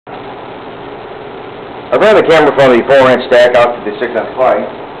I ran the camera from the 4-inch stack out to the 6-inch clay.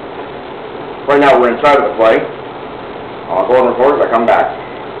 Right now we're inside of the clay. I'll go and record as I come back.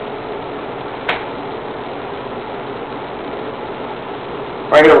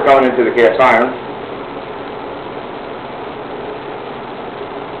 Right here we're coming into the cast iron.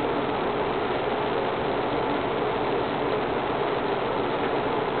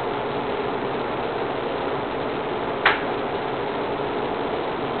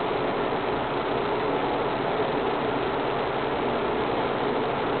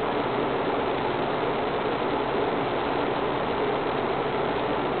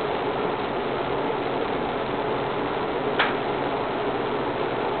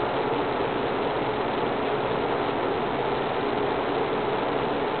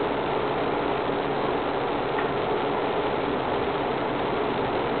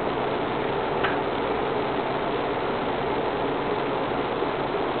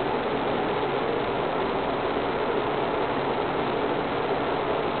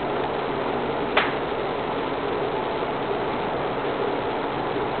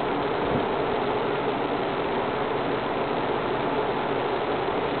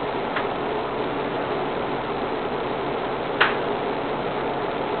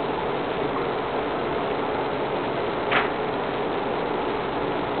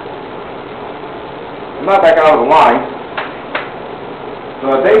 I'm not back out of the line. So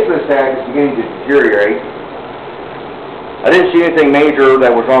the base of the stack is beginning to deteriorate. I didn't see anything major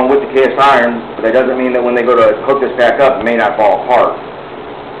that was wrong with the cast iron, but that doesn't mean that when they go to hook this back up, it may not fall apart.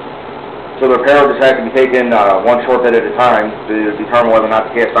 So the repair just has to be taken one short bit at a time to determine whether or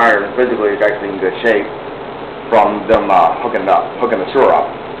not the cast iron physically is actually in good shape from them hooking the sewer up.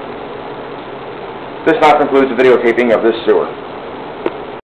 This now concludes the videotaping of this sewer.